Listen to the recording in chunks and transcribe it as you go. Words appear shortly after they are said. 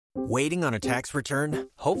Waiting on a tax return?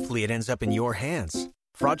 Hopefully it ends up in your hands.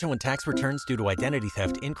 Fraudulent tax returns due to identity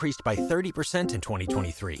theft increased by 30% in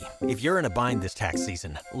 2023. If you're in a bind this tax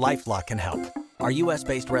season, LifeLock can help. Our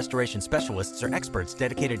U.S.-based restoration specialists are experts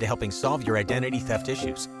dedicated to helping solve your identity theft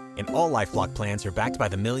issues. And all LifeLock plans are backed by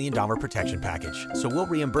the $1 Million Protection Package. So we'll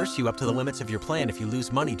reimburse you up to the limits of your plan if you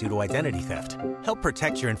lose money due to identity theft. Help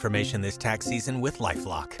protect your information this tax season with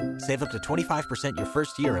LifeLock. Save up to 25% your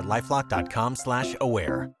first year at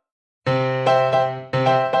LifeLock.com/aware.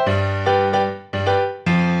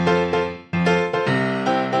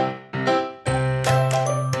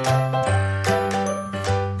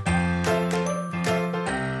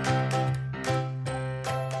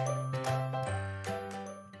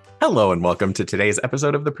 Hello and welcome to today's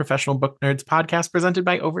episode of the Professional Book Nerds podcast presented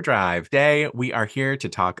by Overdrive. Today, we are here to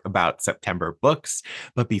talk about September books.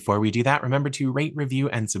 But before we do that, remember to rate, review,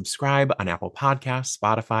 and subscribe on Apple Podcasts,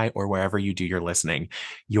 Spotify, or wherever you do your listening.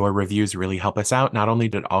 Your reviews really help us out. Not only,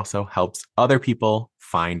 but it also helps other people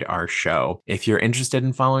find our show. If you're interested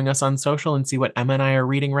in following us on social and see what Emma and I are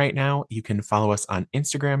reading right now, you can follow us on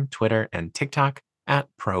Instagram, Twitter, and TikTok at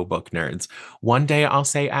ProBookNerds. One day I'll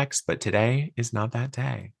say X, but today is not that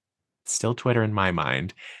day. Still Twitter in my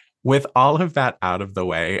mind. With all of that out of the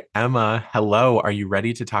way, Emma, hello. Are you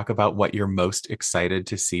ready to talk about what you're most excited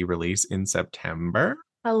to see release in September?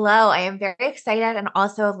 Hello. I am very excited and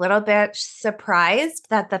also a little bit surprised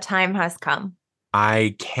that the time has come.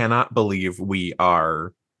 I cannot believe we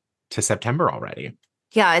are to September already.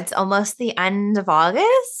 Yeah, it's almost the end of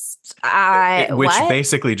August. Which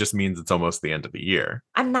basically just means it's almost the end of the year.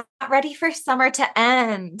 I'm not ready for summer to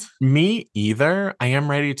end. Me either. I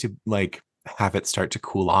am ready to have it start to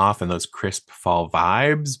cool off and those crisp fall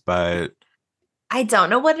vibes, but I don't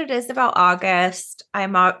know what it is about August.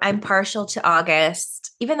 I'm partial to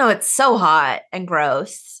August, even though it's so hot and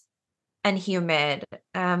gross and humid.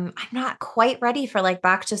 I'm not quite ready for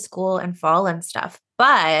back to school and fall and stuff,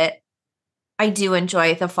 but I do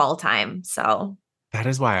enjoy the fall time. So that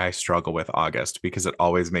is why I struggle with August, because it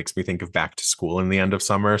always makes me think of back to school in the end of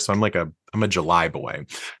summer. So I'm a July boy.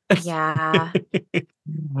 Yeah.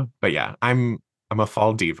 But yeah, I'm a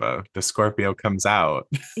fall diva. The Scorpio comes out.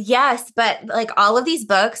 Yes, but all of these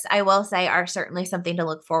books, I will say, are certainly something to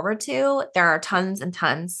look forward to. There are tons and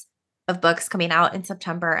tons of books coming out in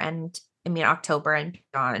September and October and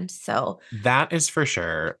beyond. So that is for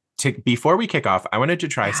sure. Before we kick off, I wanted to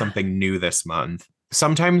try something new this month.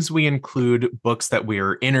 Sometimes we include books that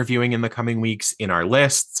we're interviewing in the coming weeks in our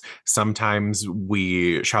lists. Sometimes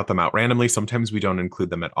we shout them out randomly. Sometimes we don't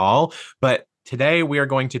include them at all. But today we are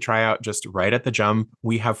going to try out just right at the jump.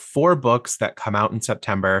 We have 4 books that come out in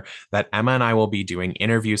September that Emma and I will be doing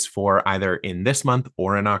interviews for either in this month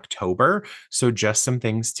or in October. So just some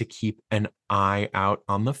things to keep an eye out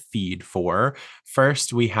on the feed for.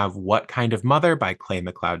 First, we have What Kind of Mother by Clay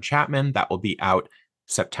McLeod Chapman. That will be out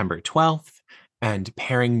September 12th. And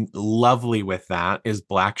pairing lovely with that is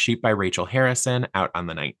Black Sheep by Rachel Harrison, out on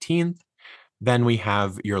the 19th. Then we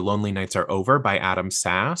have Your Lonely Nights Are Over by Adam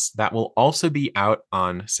Sass. That will also be out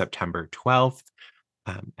on September 12th.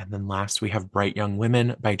 And then last, we have Bright Young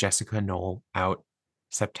Women by Jessica Knoll, out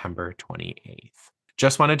September 28th.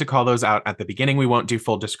 Just wanted to call those out at the beginning. We won't do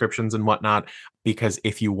full descriptions and whatnot, because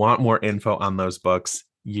if you want more info on those books,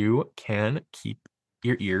 you can keep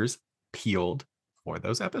your ears peeled for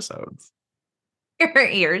those episodes. Your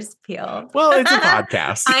ears peeled. Well, it's a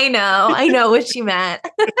podcast. I know what you meant.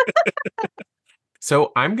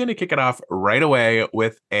 So I'm going to kick it off right away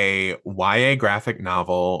with a YA graphic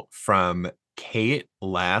novel from Kate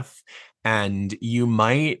Leth. And you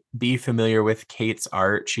might be familiar with Kate's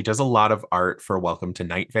art. She does a lot of art for Welcome to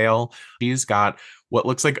Night Vale. She's got what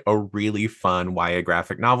looks like a really fun YA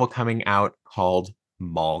graphic novel coming out called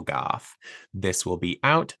Molgoth. This will be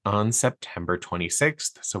out on September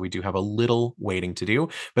 26th, so we do have a little waiting to do,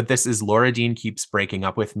 but this is Laura Dean Keeps Breaking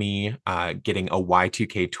Up With Me, getting a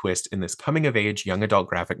Y2K twist in this coming-of-age young adult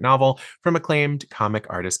graphic novel from acclaimed comic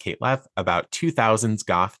artist Kate Leth about 2000s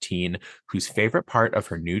goth teen whose favorite part of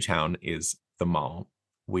her new town is the mall.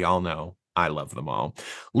 We all know I love the mall.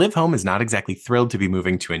 Liv Home is not exactly thrilled to be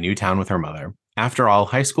moving to a new town with her mother. After all,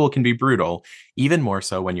 high school can be brutal, even more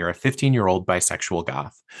so when you're a 15-year-old bisexual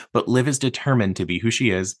goth. But Liv is determined to be who she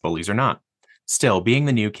is, bullies or not. Still, being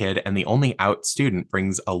the new kid and the only out student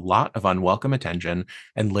brings a lot of unwelcome attention,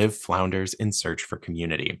 and Liv flounders in search for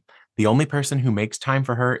community. The only person who makes time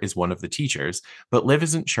for her is one of the teachers, but Liv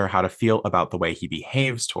isn't sure how to feel about the way he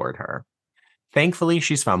behaves toward her. Thankfully,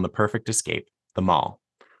 she's found the perfect escape, the mall.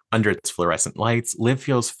 Under its fluorescent lights, Liv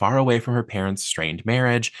feels far away from her parents' strained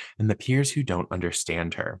marriage and the peers who don't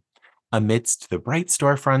understand her. Amidst the bright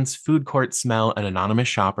storefronts, food court smell, and anonymous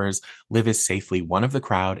shoppers, Liv is safely one of the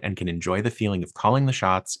crowd and can enjoy the feeling of calling the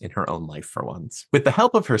shots in her own life for once. With the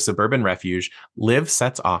help of her suburban refuge, Liv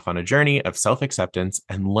sets off on a journey of self-acceptance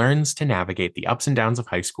and learns to navigate the ups and downs of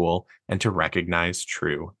high school and to recognize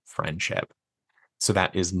true friendship. So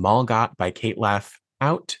that is Mall Got by Kate Leff,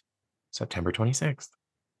 out September 26th.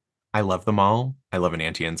 I love them all. I love an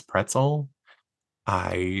Auntie Anne's pretzel.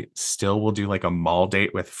 I still will do like a mall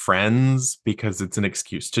date with friends because it's an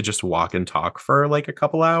excuse to just walk and talk for like a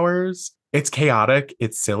couple hours. It's chaotic,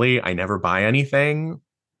 it's silly. I never buy anything,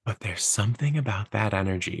 but there's something about that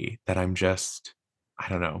energy that I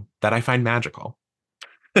don't know, that I find magical.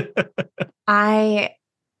 I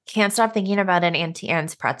can't stop thinking about an Auntie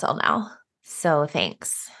Anne's pretzel now. So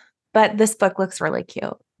thanks. But this book looks really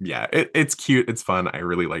cute. Yeah, it's cute. It's fun. I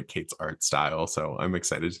really like Kate's art style. So I'm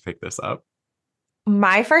excited to pick this up.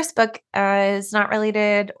 My first book is not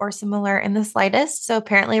related or similar in the slightest. So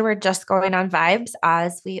apparently we're just going on vibes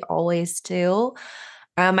as we always do.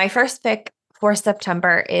 My first pick for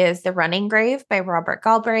September is The Running Grave by Robert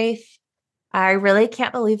Galbraith. I really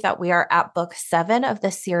can't believe that we are at book 7 of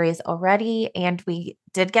this series already. And we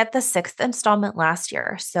did get the 6th installment last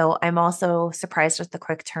year. So I'm also surprised with the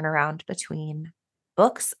quick turnaround between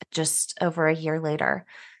books just over a year later.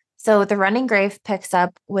 So The Running Grave picks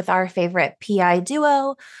up with our favorite PI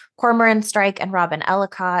duo, Cormoran Strike and Robin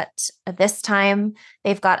Ellicott. This time,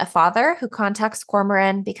 they've got a father who contacts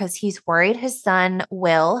Cormoran because he's worried his son,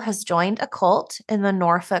 Will, has joined a cult in the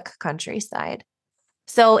Norfolk countryside.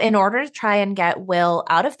 So in order to try and get Will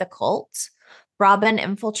out of the cult, Robin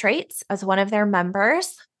infiltrates as one of their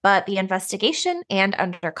members, but the investigation and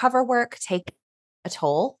undercover work take a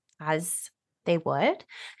toll, as they would,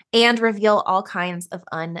 and reveal all kinds of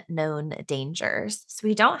unknown dangers. So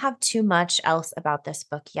we don't have too much else about this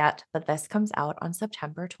book yet, but this comes out on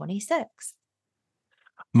September 26th.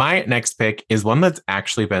 My next pick is one that's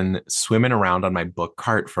actually been swimming around on my book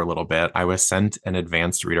cart for a little bit. I was sent an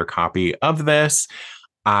advanced reader copy of this.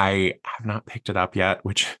 I have not picked it up yet,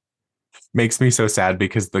 which makes me so sad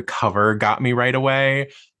because the cover got me right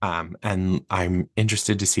away. And I'm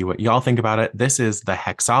interested to see what y'all think about it. This is The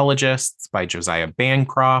Hexologists by Josiah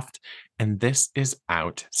Bancroft. And this is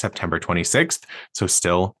out September 26th. So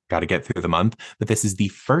still got to get through the month. But this is the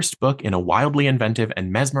first book in a wildly inventive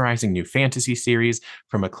and mesmerizing new fantasy series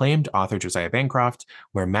from acclaimed author Josiah Bancroft,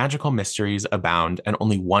 where magical mysteries abound and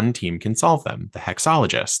only one team can solve them, the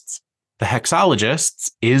Hexologists. The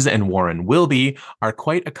Hexologists, Iz and Warren Wilby, are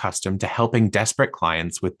quite accustomed to helping desperate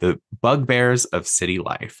clients with the bugbears of city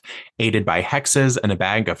life. Aided by hexes and a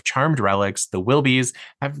bag of charmed relics, the Wilbys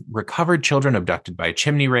have recovered children abducted by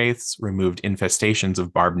chimney wraiths, removed infestations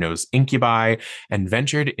of barb-nosed incubi, and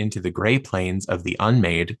ventured into the gray plains of the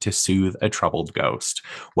unmade to soothe a troubled ghost.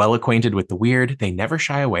 Well acquainted with the weird, they never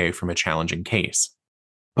shy away from a challenging case.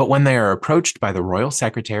 But when they are approached by the royal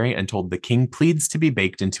secretary and told the king pleads to be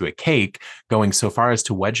baked into a cake, going so far as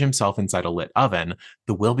to wedge himself inside a lit oven,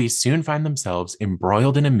 the Wilbys soon find themselves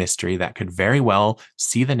embroiled in a mystery that could very well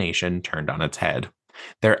see the nation turned on its head.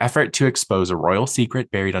 Their effort to expose a royal secret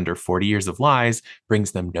buried under 40 years of lies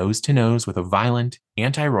brings them nose to nose with a violent,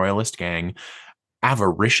 anti-royalist gang,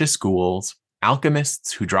 avaricious ghouls,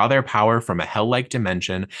 alchemists who draw their power from a hell-like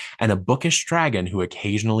dimension, and a bookish dragon who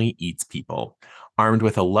occasionally eats people. Armed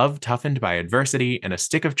with a love toughened by adversity and a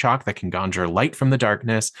stick of chalk that can conjure light from the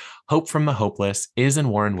darkness, hope from the hopeless, Iz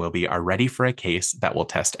and Warren Wilby are ready for a case that will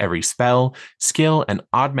test every spell, skill, and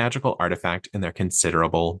odd magical artifact in their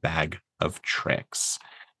considerable bag of tricks.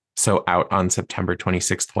 So out on September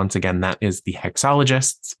 26th, once again, that is The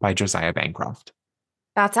Hexologists by Josiah Bancroft.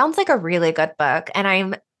 That sounds like a really good book. And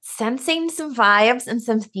I'm sensing some vibes and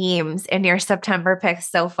some themes in your September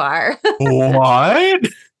picks so far. What?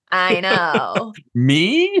 I know.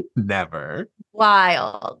 Me? Never.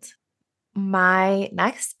 Wild. My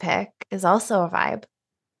next pick is also a vibe,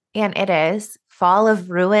 and it is Fall of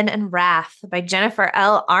Ruin and Wrath by Jennifer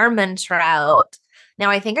L. Armentrout. Now,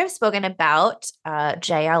 I think I've spoken about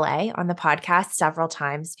JLA on the podcast several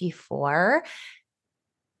times before,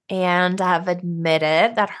 and have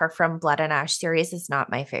admitted that her From Blood and Ash series is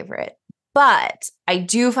not my favorite. But I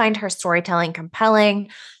do find her storytelling compelling.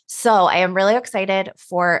 So I am really excited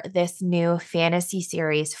for this new fantasy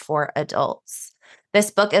series for adults.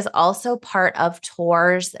 This book is also part of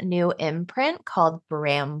Tor's new imprint called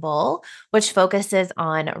Bramble, which focuses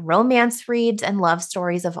on romance reads and love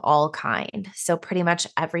stories of all kind. So pretty much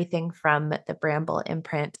everything from the Bramble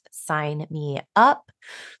imprint, sign me up.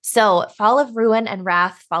 So Fall of Ruin and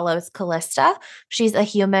Wrath follows Callista. She's a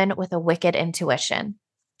human with a wicked intuition.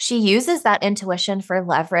 She uses that intuition for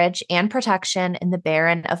leverage and protection in the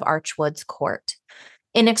Baron of Archwood's court.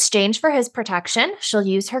 In exchange for his protection, she'll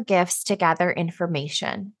use her gifts to gather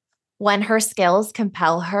information. When her skills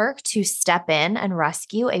compel her to step in and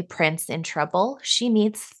rescue a prince in trouble, she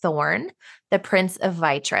meets Thorn, the Prince of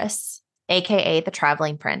Vitris, aka the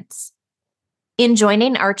Traveling Prince. In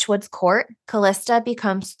joining Archwood's court, Callista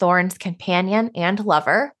becomes Thorn's companion and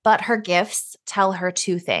lover, but her gifts tell her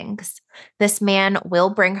two things. This man will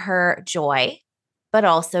bring her joy, but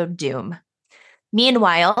also doom.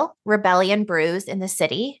 Meanwhile, rebellion brews in the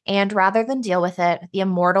city, and rather than deal with it, the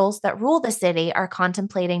immortals that rule the city are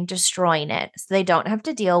contemplating destroying it so they don't have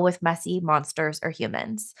to deal with messy monsters or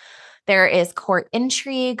humans. There is court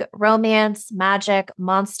intrigue, romance, magic,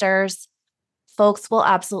 monsters. Folks will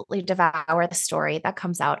absolutely devour the story that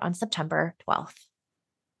comes out on September 12th.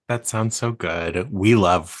 That sounds so good. We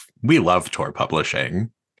love Tor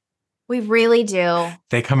Publishing. We really do.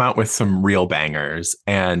 They come out with some real bangers.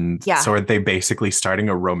 And Yeah. so are they basically starting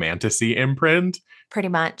a romantasy imprint? Pretty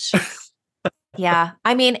much. Yeah.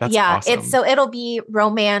 I mean, That's yeah, awesome. it'll be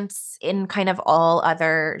romance in kind of all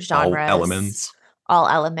other genres. All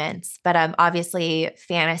elements. But obviously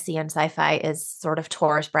fantasy and sci-fi is sort of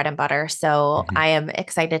Tor's bread and butter. So I am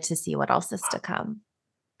excited to see what else is to come.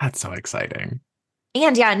 That's so exciting.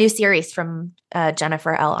 And yeah, a new series from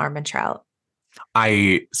Jennifer L. Armentrout.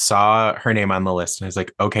 I saw her name on the list and I was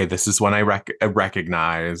like, okay, this is one I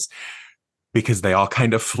recognize, because they all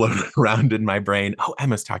kind of float around in my brain. Oh,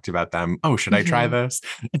 Emma's talked about them. Oh, should I try this?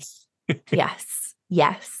 Yes.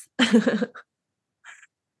 Yes.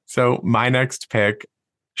 So my next pick,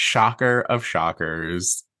 shocker of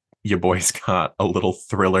shockers, you boys got a little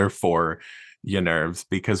thriller for your nerves,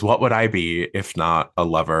 because what would I be if not a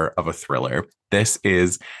lover of a thriller? This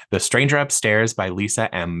is The Stranger Upstairs by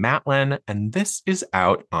Lisa M. Matlin, and this is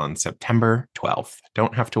out on September 12th.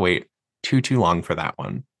 Don't have to wait too long for that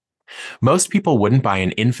one. Most people wouldn't buy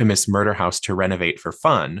an infamous murder house to renovate for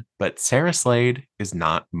fun, but Sarah Slade is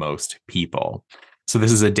not most people. So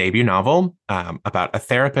this is a debut novel about a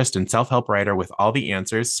therapist and self-help writer with all the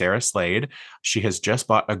answers, Sarah Slade. She has just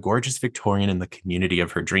bought a gorgeous Victorian in the community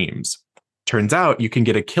of her dreams. Turns out you can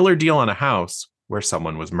get a killer deal on a house where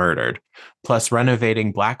someone was murdered. Plus,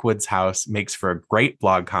 renovating Blackwood's house makes for a great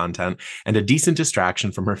blog content and a decent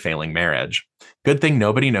distraction from her failing marriage. Good thing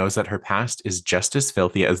nobody knows that her past is just as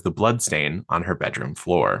filthy as the bloodstain on her bedroom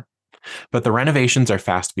floor. But the renovations are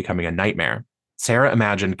fast becoming a nightmare. Sarah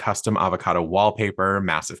imagined custom avocado wallpaper,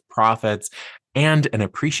 massive profits, and an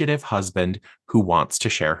appreciative husband who wants to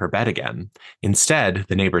share her bed again. Instead,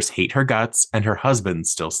 the neighbors hate her guts, and her husband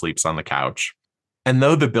still sleeps on the couch. And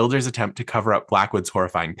though the builders attempt to cover up Blackwood's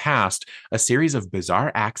horrifying past, a series of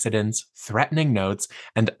bizarre accidents, threatening notes,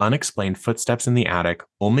 and unexplained footsteps in the attic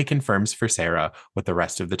only confirms for Sarah what the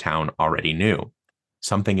rest of the town already knew.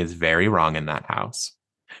 Something is very wrong in that house.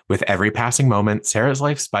 With every passing moment, Sarah's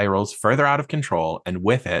life spirals further out of control, and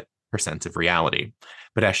with it, her sense of reality.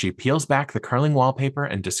 But as she peels back the curling wallpaper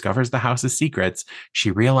and discovers the house's secrets, she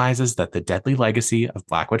realizes that the deadly legacy of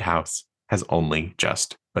Blackwood House has only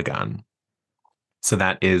just begun. So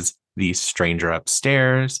that is The Stranger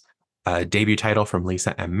Upstairs, a debut title from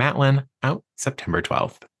Lisa M. Matlin, out September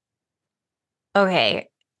 12th. Okay,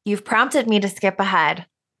 you've prompted me to skip ahead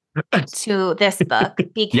to this book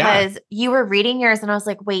because you were reading yours and I was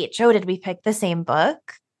like, wait, Joe, did we pick the same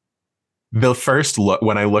book? The first look,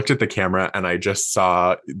 when I looked at the camera and I just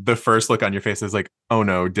saw the first look on your face, I was like, oh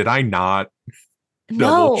no, did I not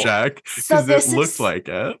double check? Because it looked like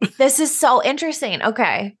it. This is so interesting.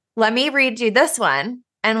 Okay, let me read you this one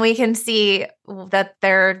and we can see that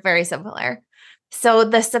they're very similar. So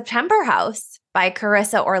The September House by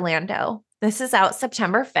Carissa Orlando. This is out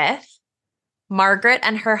September 5th. Margaret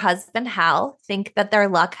and her husband, Hal, think that their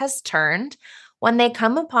luck has turned when they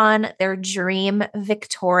come upon their dream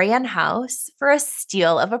Victorian house for a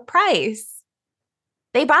steal of a price.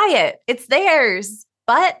 They buy it. It's theirs.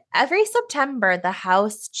 But every September, the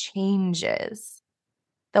house changes.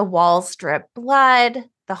 The walls drip blood.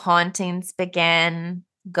 The hauntings begin.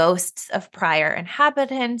 Ghosts of prior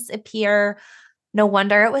inhabitants appear. No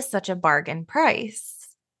wonder it was such a bargain price.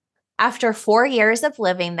 After 4 years of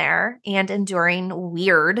living there and enduring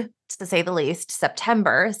weird, to say the least,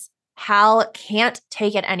 Septembers, Hal can't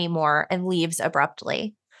take it anymore and leaves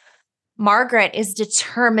abruptly. Margaret is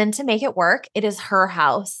determined to make it work. It is her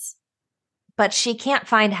house. But she can't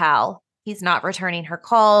find Hal. He's not returning her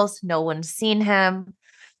calls. No one's seen him.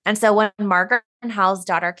 And so when Margaret and Hal's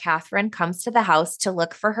daughter, Catherine, comes to the house to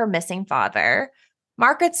look for her missing father,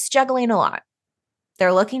 Margaret's juggling a lot.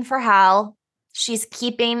 They're looking for Hal. She's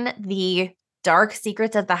keeping the dark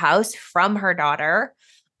secrets of the house from her daughter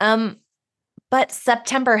Um, but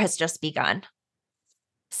September has just begun.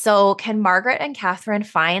 So can Margaret and Catherine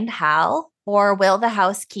find Hal, or will the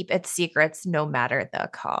house keep its secrets no matter the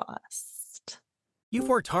cost? You've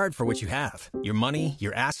worked hard for what you have. Your money,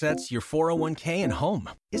 your assets, your 401k, and home.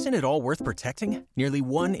 Isn't it all worth protecting? Nearly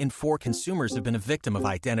 1 in 4 consumers have been a victim of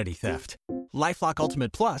identity theft. LifeLock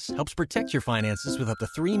Ultimate Plus helps protect your finances with up to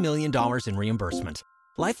 $3 million in reimbursement.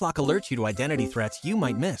 LifeLock alerts you to identity threats you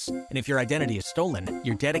might miss. And if your identity is stolen,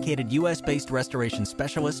 your dedicated U.S.-based restoration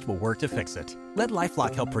specialist will work to fix it. Let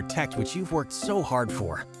LifeLock help protect what you've worked so hard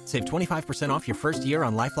for. Save 25% off your first year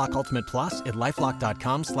on LifeLock Ultimate Plus at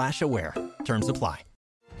LifeLock.com/aware. Terms apply.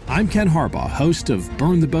 I'm Ken Harbaugh, host of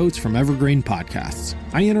Burn the Boats from Evergreen Podcasts.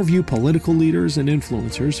 I interview political leaders and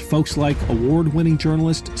influencers, folks like award-winning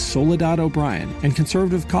journalist Soledad O'Brien and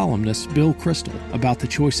conservative columnist Bill Kristol, about the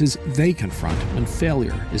choices they confront when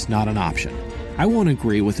failure is not an option. I won't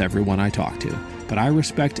agree with everyone I talk to, but I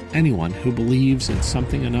respect anyone who believes in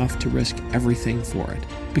something enough to risk everything for it.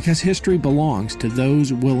 Because history belongs to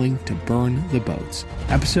those willing to burn the boats.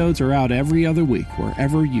 Episodes are out every other week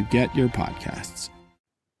wherever you get your podcasts.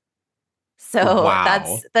 So Wow.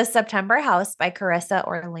 that's The September House by Carissa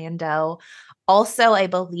Orlando. Also, I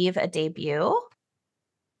believe, a debut.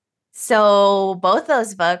 So both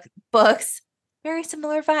those books, very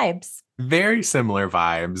similar vibes. Very similar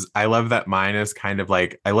vibes. I love that mine is kind of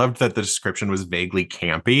like, I loved that the description was vaguely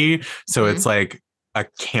campy. So it's like a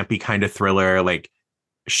campy kind of thriller. Like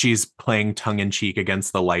she's playing tongue in cheek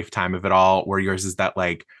against the lifetime of it all, where yours is that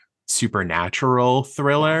like supernatural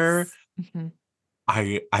thriller. Yes. Mm-hmm.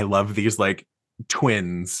 I love these like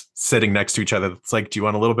twins sitting next to each other. It's like, do you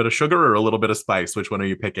want a little bit of sugar or a little bit of spice? Which one are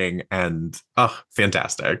you picking? And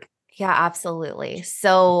fantastic. Yeah, absolutely.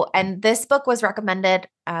 So, and this book was recommended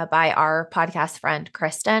by our podcast friend,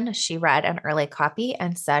 Kristen. She read an early copy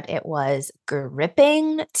and said it was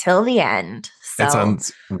gripping till the end. So, It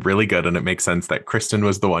sounds really good. And it makes sense that Kristen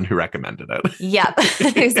was the one who recommended it. Yep,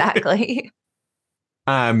 exactly.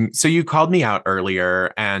 So you called me out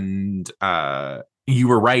earlier and you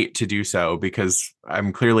were right to do so because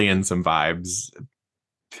I'm clearly in some vibes.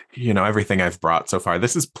 You know, everything I've brought so far.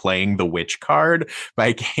 This is Playing the Witch Card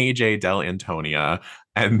by KJ Del Antonia.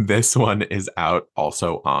 And this one is out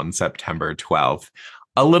also on September 12th.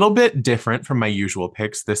 A little bit different from my usual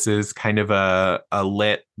picks. This is kind of a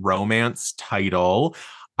lit romance title.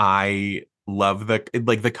 I love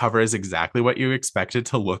the cover is exactly what you expect it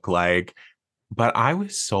to look like. But I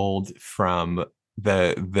was sold from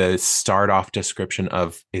the start off description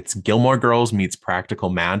of it's Gilmore Girls meets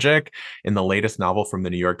practical magic in the latest novel from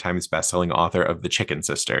the New York Times bestselling author of The Chicken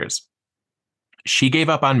Sisters. She gave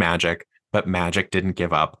up on magic, but magic didn't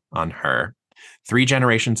give up on her. 3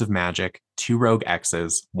 generations of magic, 2 rogue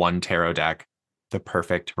exes, 1 tarot deck. The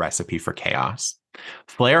perfect recipe for chaos.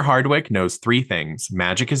 Flair Hardwick knows 3 things.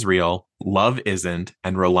 Magic is real, love isn't,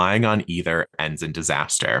 and relying on either ends in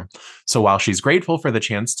disaster. So while she's grateful for the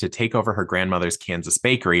chance to take over her grandmother's Kansas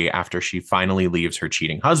bakery after she finally leaves her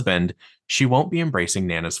cheating husband, she won't be embracing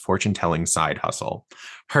Nana's fortune-telling side hustle.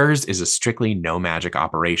 Hers is a strictly no magic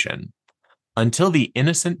operation. Until the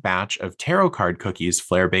innocent batch of tarot card cookies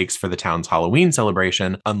Flair bakes for the town's Halloween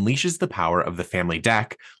celebration unleashes the power of the family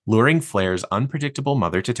deck, luring Flair's unpredictable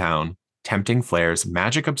mother to town, tempting Flair's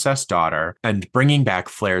magic-obsessed daughter, and bringing back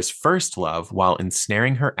Flair's first love while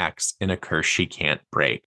ensnaring her ex in a curse she can't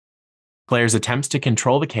break. Flair's attempts to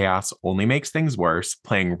control the chaos only makes things worse,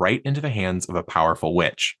 playing right into the hands of a powerful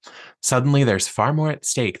witch. Suddenly, there's far more at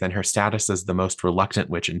stake than her status as the most reluctant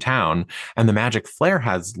witch in town, and the magic Flair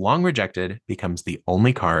has long rejected becomes the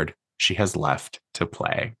only card she has left to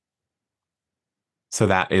play. So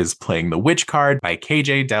that is Playing the Witch Card by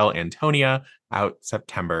KJ Del Antonia, out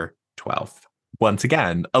September 12th. Once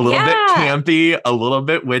again, a little bit campy, a little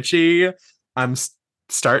bit witchy. I'm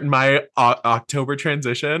starting my October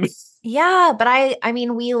transition. Yeah, but I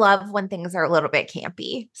mean, we love when things are a little bit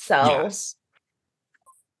campy. So Yes.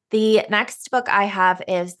 The next book I have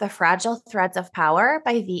is The Fragile Threads of Power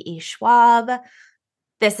by V.E. Schwab.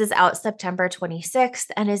 This is out September 26th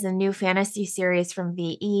and is a new fantasy series from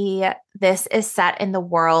V.E. This is set in the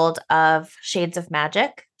world of Shades of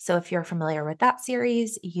Magic. So if you're familiar with that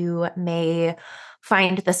series, you may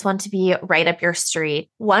find this one to be right up your street.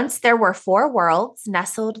 Once there were 4 worlds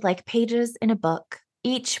nestled like pages in a book,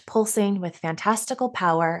 each pulsing with fantastical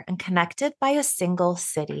power and connected by a single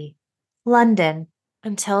city, London,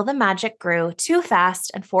 until the magic grew too fast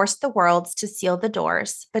and forced the worlds to seal the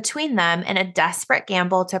doors between them in a desperate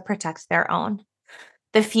gamble to protect their own.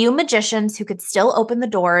 The few magicians who could still open the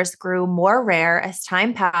doors grew more rare as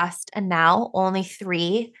time passed, and now only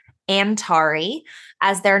 3 Antari,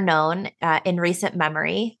 as they're known in recent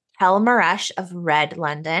memory, Hel Maresh of Red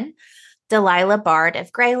London, Delilah Bard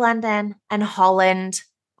of Grey London, and Holland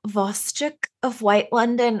Vostok of White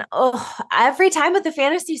London. Oh, every time with the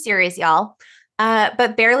fantasy series, y'all.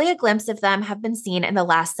 But barely a glimpse of them have been seen in the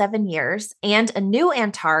last 7 years, and a new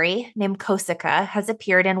Antari named Kosika has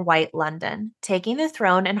appeared in White London, taking the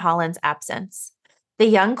throne in Holland's absence. The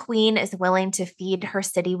young queen is willing to feed her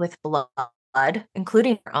city with blood,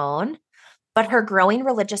 including her own, but her growing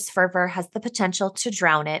religious fervor has the potential to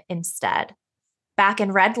drown it instead. Back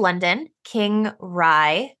in Red London, King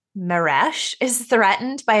Rai Maresh is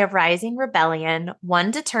threatened by a rising rebellion,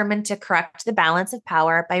 one determined to correct the balance of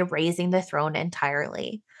power by raising the throne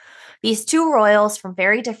entirely. These two royals from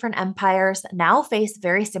very different empires now face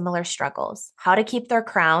very similar struggles: how to keep their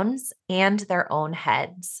crowns and their own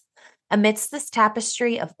heads. Amidst this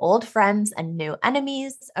tapestry of old friends and new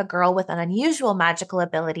enemies, a girl with an unusual magical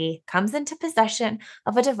ability comes into possession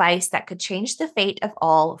of a device that could change the fate of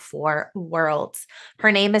all 4 worlds.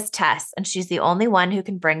 Her name is Tess, and she's the only one who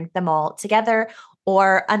can bring them all together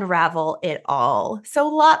or unravel it all. So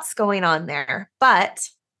lots going on there. But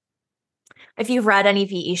if you've read any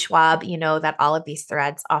V.E. Schwab, you know that all of these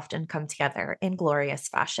threads often come together in glorious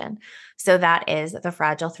fashion. So that is The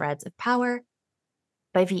Fragile Threads of Power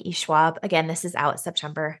by V.E. Schwab. Again, this is out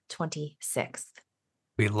September 26th.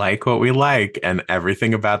 We like what we like, and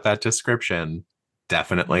everything about that description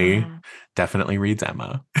definitely reads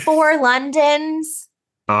Emma. 4 Londons,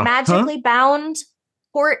 magically bound,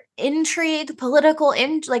 court intrigue, political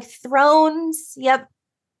thrones. Yep.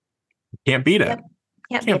 Can't beat it.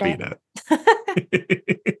 Can't beat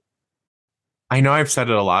it. I know I've said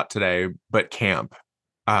it a lot today, but camp.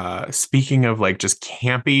 Speaking of just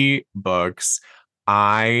campy books,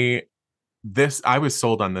 I was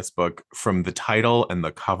sold on this book from the title and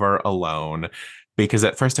the cover alone, because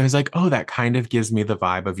at first I was like, oh, that kind of gives me the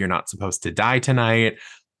vibe of You're Not Supposed to Die Tonight.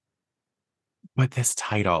 But this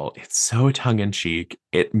title, it's so tongue-in-cheek.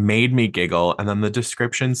 It made me giggle, and then the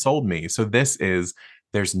description sold me. So this is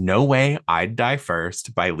There's No Way I'd Die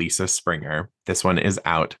First by Lisa Springer. This one is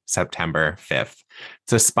out September 5th.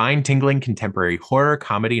 It's a spine-tingling contemporary horror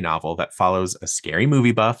comedy novel that follows a scary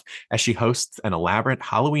movie buff as she hosts an elaborate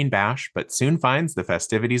Halloween bash, but soon finds the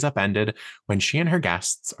festivities upended when she and her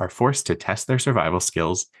guests are forced to test their survival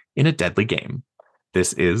skills in a deadly game.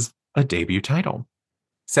 This is a debut title.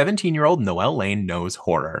 17-year-old Noelle Lane knows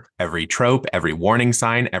horror. Every trope, every warning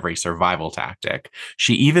sign, every survival tactic.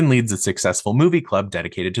 She even leads a successful movie club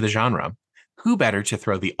dedicated to the genre. Who better to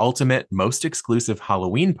throw the ultimate, most exclusive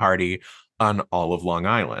Halloween party on all of Long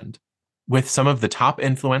Island? With some of the top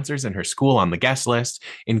influencers in her school on the guest list,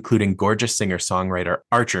 including gorgeous singer-songwriter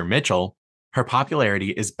Archer Mitchell, her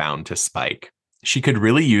popularity is bound to spike. She could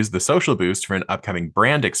really use the social boost for an upcoming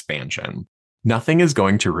brand expansion. Nothing is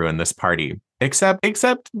going to ruin this party,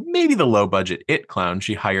 except maybe the low-budget it clown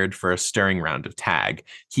she hired for a stirring round of tag.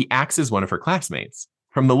 He acts as one of her classmates.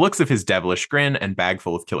 From the looks of his devilish grin and bag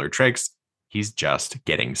full of killer tricks, he's just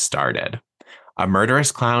getting started. A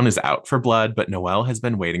murderous clown is out for blood, but Noelle has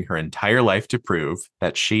been waiting her entire life to prove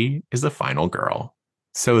that she is the final girl.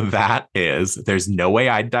 So that is There's No Way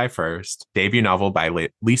I'd Die First, debut novel by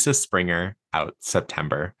Lisa Springer, out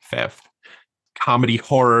September 5th. Comedy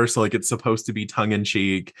horror, so it's supposed to be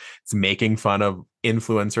tongue-in-cheek. It's making fun of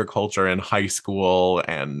influencer culture in high school,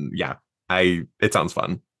 and it sounds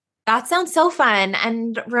fun. That sounds so fun,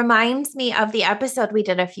 and reminds me of the episode we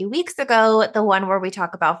did a few weeks ago, the one where we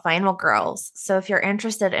talk about Final Girls. So if you're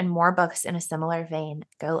interested in more books in a similar vein,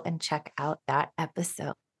 go and check out that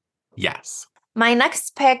episode. Yes. My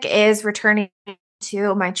next pick is returning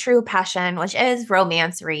to my true passion, which is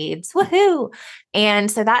romance reads. Woohoo!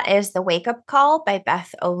 And so that is The Wake Up Call by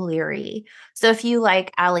Beth O'Leary. So if you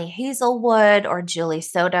like Ali Hazelwood or Julie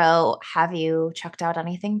Soto, have you checked out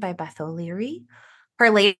anything by Beth O'Leary?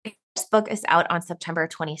 Her latest book is out on September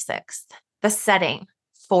 26th. The setting,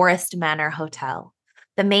 Forest Manor Hotel.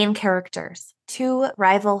 The main characters, 2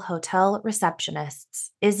 rival hotel receptionists,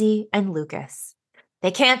 Izzy and Lucas.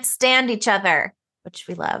 They can't stand each other, which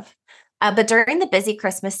we love. But during the busy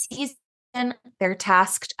Christmas season, they're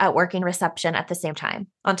tasked at working reception at the same time.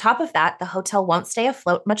 On top of that, the hotel won't stay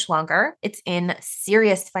afloat much longer. It's in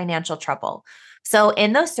serious financial trouble. So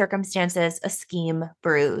in those circumstances, a scheme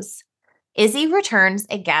brews. Izzy returns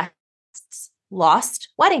a guest's lost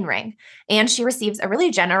wedding ring, and she receives a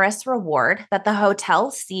really generous reward that the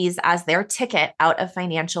hotel sees as their ticket out of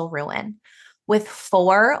financial ruin. With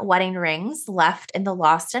 4 wedding rings left in the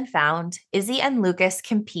lost and found, Izzy and Lucas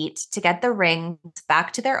compete to get the rings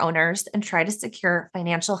back to their owners and try to secure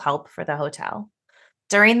financial help for the hotel.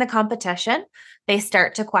 During the competition, they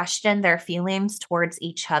start to question their feelings towards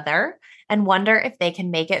each other and wonder if they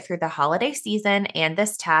can make it through the holiday season and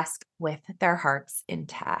this task with their hearts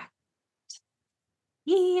intact.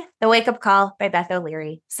 Yee. The Wake Up Call by Beth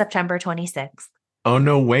O'Leary, September 26th. Oh,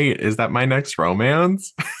 no, wait. Is that my next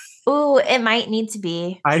romance? Ooh, it might need to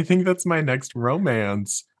be. I think that's my next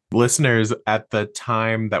romance. Listeners, at the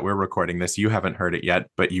time that we're recording this, you haven't heard it yet,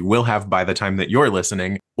 but you will have by the time that you're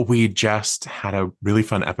listening. We just had a really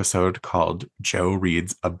fun episode called Joe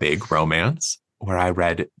Reads a Big Romance, where I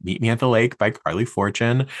read Meet Me at the Lake by Carly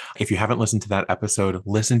Fortune. If you haven't listened to that episode,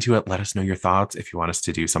 listen to it. Let us know your thoughts. If you want us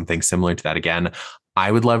to do something similar to that again,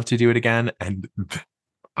 I would love to do it again. And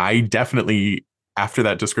I definitely, after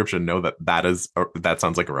that description, know that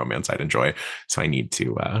sounds like a romance I'd enjoy. So I need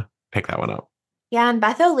to pick that one up. Yeah, and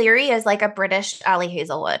Beth O'Leary is like a British Ali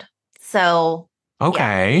Hazelwood. So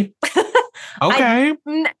okay. Yeah. Okay.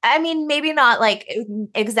 I mean, maybe not like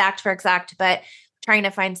exact for exact, but trying to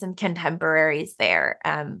find some contemporaries there.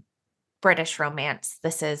 British romance.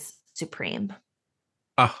 This is supreme.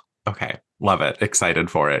 Oh, okay. Love it.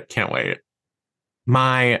 Excited for it. Can't wait.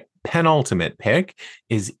 My penultimate pick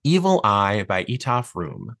is Evil Eye by Etaf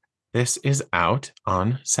Rum. This is out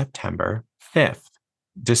on September 5th.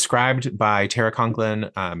 Described by Tara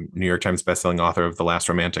Conklin, New York Times bestselling author of The Last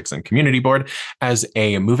Romantics and Community Board, as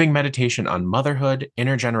a moving meditation on motherhood,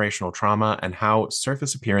 intergenerational trauma, and how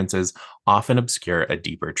surface appearances often obscure a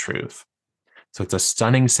deeper truth. So it's a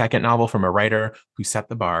stunning second novel from a writer who set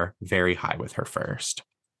the bar very high with her first.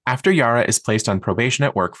 After Yara is placed on probation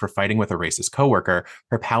at work for fighting with a racist coworker,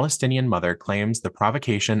 her Palestinian mother claims the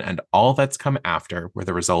provocation and all that's come after were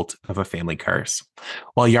the result of a family curse.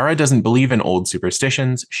 While Yara doesn't believe in old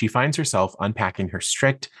superstitions, she finds herself unpacking her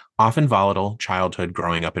strict, often volatile childhood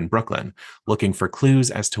growing up in Brooklyn, looking for clues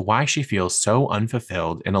as to why she feels so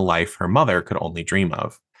unfulfilled in a life her mother could only dream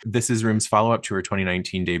of. This is Rum's follow-up to her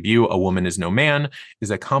 2019 debut, A Woman Is No Man, is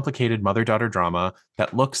a complicated mother-daughter drama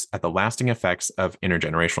that looks at the lasting effects of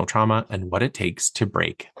intergenerational trauma and what it takes to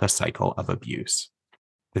break the cycle of abuse.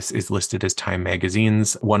 This is listed as Time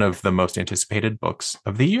Magazine's one of the most anticipated books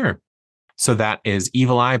of the year. So that is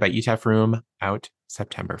Evil Eye by Etaf Rum, out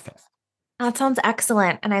September 5th. That sounds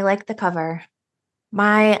excellent, and I like the cover.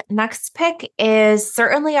 My next pick is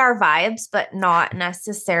certainly our vibes, but not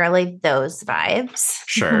necessarily those vibes.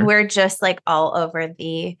 Sure. We're just like all over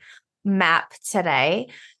the map today.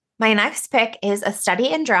 My next pick is A Study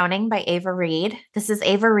in Drowning by Ava Reid. This is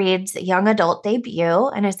Ava Reid's young adult debut,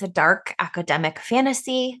 and it's a dark academic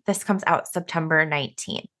fantasy. This comes out September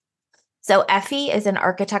 19th. So Effie is an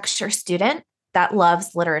architecture student that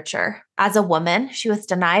loves literature. As a woman, she was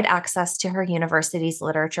denied access to her university's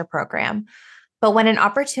literature program. But when an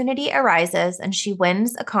opportunity arises and she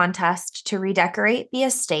wins a contest to redecorate the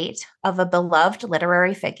estate of a beloved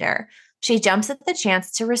literary figure, she jumps at the chance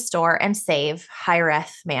to restore and save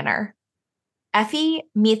Hyreth Manor. Effie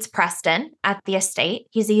meets Preston at the estate.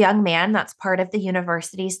 He's a young man that's part of the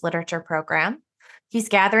university's literature program. He's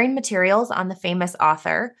gathering materials on the famous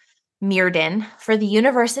author, Myrddin, for the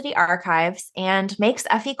university archives and makes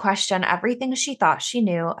Effie question everything she thought she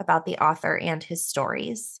knew about the author and his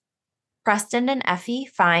stories. Preston and Effie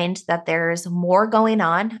find that there's more going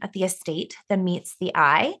on at the estate than meets the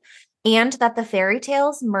eye, and that the fairy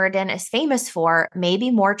tales Myrddin is famous for may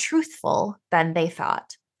be more truthful than they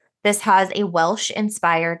thought. This has a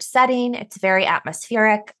Welsh-inspired setting. It's very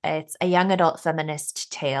atmospheric. It's a young adult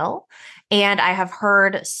feminist tale. And I have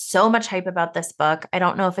heard so much hype about this book. I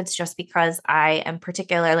don't know if it's just because I am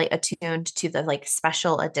particularly attuned to the like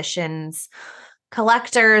special editions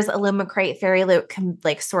collectors, Illumicrate, Fairy Loot,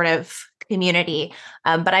 sort of community.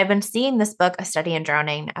 But I've been seeing this book, A Study in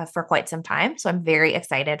Drowning, for quite some time. So I'm very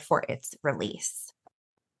excited for its release.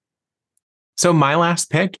 So my last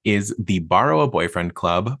pick is The Borrow a Boyfriend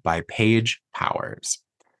Club by Paige Powers.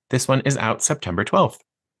 This one is out September 12th.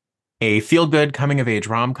 A feel-good coming-of-age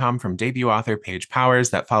rom-com from debut author Paige Powers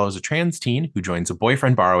that follows a trans teen who joins a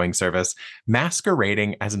boyfriend borrowing service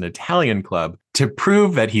masquerading as an Italian club to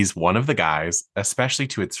prove that he's one of the guys, especially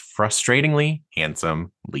to its frustratingly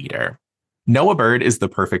handsome leader. Noah Bird is the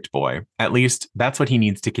perfect boy. At least, that's what he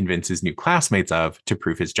needs to convince his new classmates of to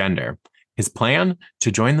prove his gender. His plan?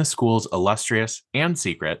 To join the school's illustrious and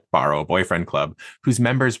secret Borrow a Boyfriend Club, whose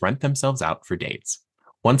members rent themselves out for dates.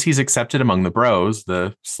 Once he's accepted among the bros,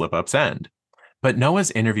 the slip-ups end. But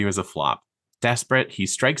Noah's interview is a flop. Desperate, he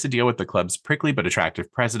strikes a deal with the club's prickly but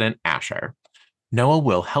attractive president, Asher. Noah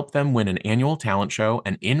will help them win an annual talent show,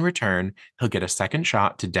 and in return, he'll get a second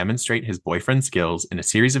shot to demonstrate his boyfriend skills in a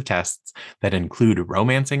series of tests that include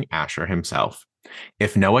romancing Asher himself.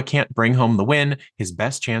 If Noah can't bring home the win, his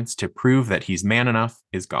best chance to prove that he's man enough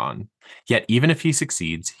is gone. Yet even if he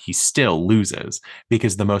succeeds, he still loses,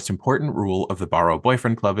 because the most important rule of the Borrow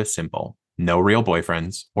Boyfriend Club is simple: no real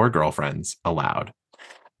boyfriends or girlfriends allowed.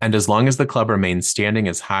 And as long as the club remains standing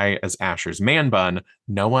as high as Asher's man bun,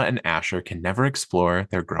 Noah and Asher can never explore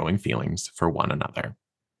their growing feelings for one another.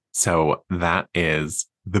 So that is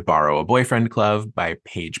The Borrow a Boyfriend Club by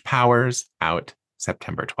Paige Powers, out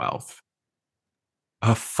September 12th.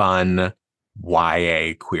 A fun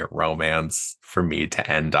YA queer romance for me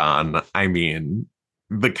to end on. I mean,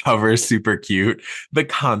 the cover is super cute. The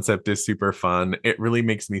concept is super fun. It really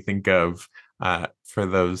makes me think of, for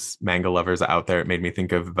those manga lovers out there, it made me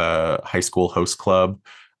think of the High School Host Club.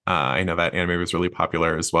 I know that anime was really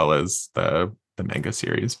popular, as well as the manga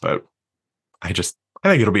series, but I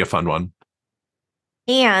think it'll be a fun one.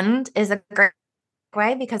 And is a great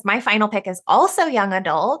way because my final pick is also young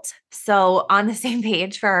adult. So on the same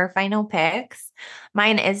page for our final picks,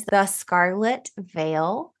 mine is The Scarlet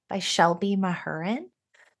Veil by Shelby Mahurin.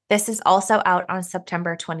 This is also out on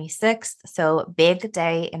September 26th. So big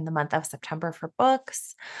day in the month of September for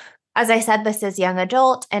books. As I said, this is young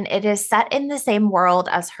adult, and it is set in the same world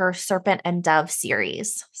as her Serpent and Dove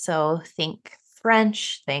series. So think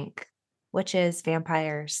French, think witches,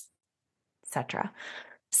 vampires, etc.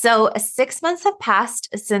 So 6 months have passed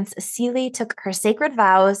since Celie took her sacred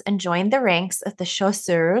vows and joined the ranks of the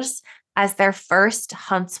Chasseurs as their first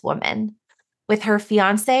huntswoman. With her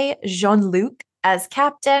fiancé, Jean-Luc, as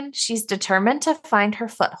captain, she's determined to find her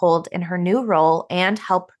foothold in her new role and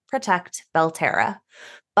help protect Belterra.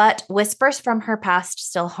 But whispers from her past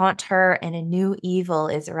still haunt her, and a new evil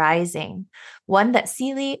is rising, one that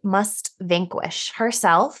Celie must vanquish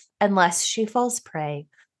herself unless she falls prey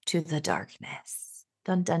to the darkness.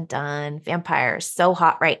 Dun, dun, dun. Vampires, so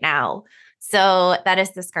hot right now. So that is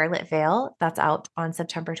The Scarlet Veil. That's out on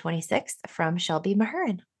September 26th from Shelby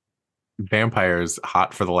Mahurin. Vampires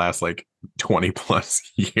hot for the last 20 plus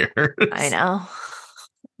years. I know.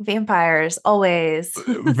 Vampires always.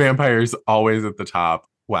 Vampires always at the top.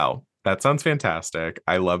 Well, that sounds fantastic.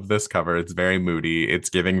 I love this cover. It's very moody. It's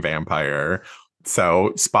giving vampire.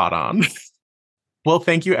 So spot on. Well,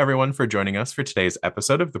 thank you everyone for joining us for today's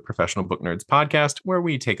episode of the Professional Book Nerds podcast, where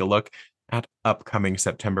we take a look at upcoming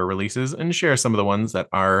September releases and share some of the ones that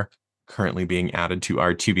are currently being added to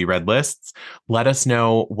our to be read lists. Let us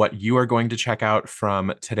know what you are going to check out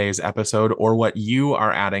from today's episode, or what you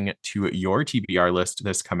are adding to your TBR list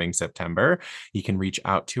this coming September. You can reach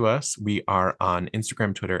out to us. We are on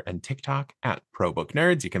Instagram, Twitter, and TikTok at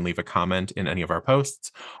ProBookNerds. You can leave a comment in any of our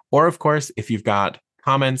posts. Or of course, if you've got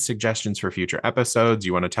comments, suggestions for future episodes,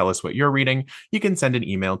 you want to tell us what you're reading, you can send an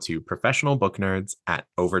email to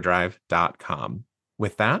professionalbooknerds@overdrive.com.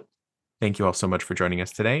 With that, thank you all so much for joining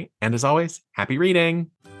us today. And as always, happy reading.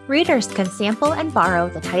 Readers can sample and borrow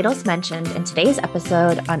the titles mentioned in today's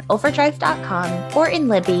episode on overdrive.com or in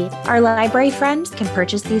Libby. Our library friends can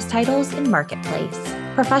purchase these titles in Marketplace.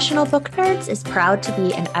 Professional Book Nerds is proud to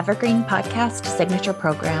be an Evergreen Podcast signature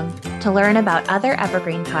program. To learn about other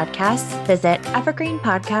Evergreen podcasts, visit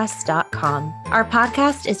evergreenpodcasts.com. Our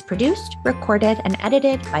podcast is produced, recorded, and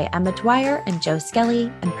edited by Emma Dwyer and Joe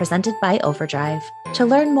Skelly and presented by Overdrive. To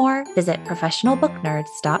learn more, visit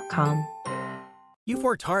professionalbooknerds.com. You've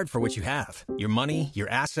worked hard for what you have. Your money, your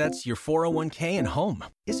assets, your 401k, and home.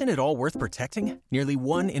 Isn't it all worth protecting? Nearly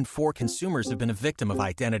 1 in 4 consumers have been a victim of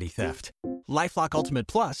identity theft. LifeLock Ultimate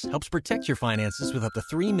Plus helps protect your finances with up to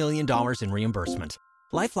 $3 million in reimbursement.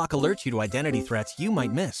 LifeLock alerts you to identity threats you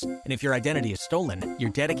might miss. And if your identity is stolen, your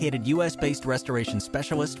dedicated U.S.-based restoration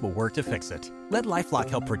specialist will work to fix it. Let LifeLock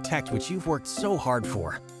help protect what you've worked so hard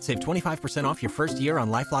for. Save 25% off your first year on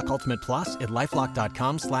LifeLock Ultimate Plus at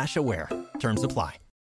LifeLock.com/aware. Terms apply.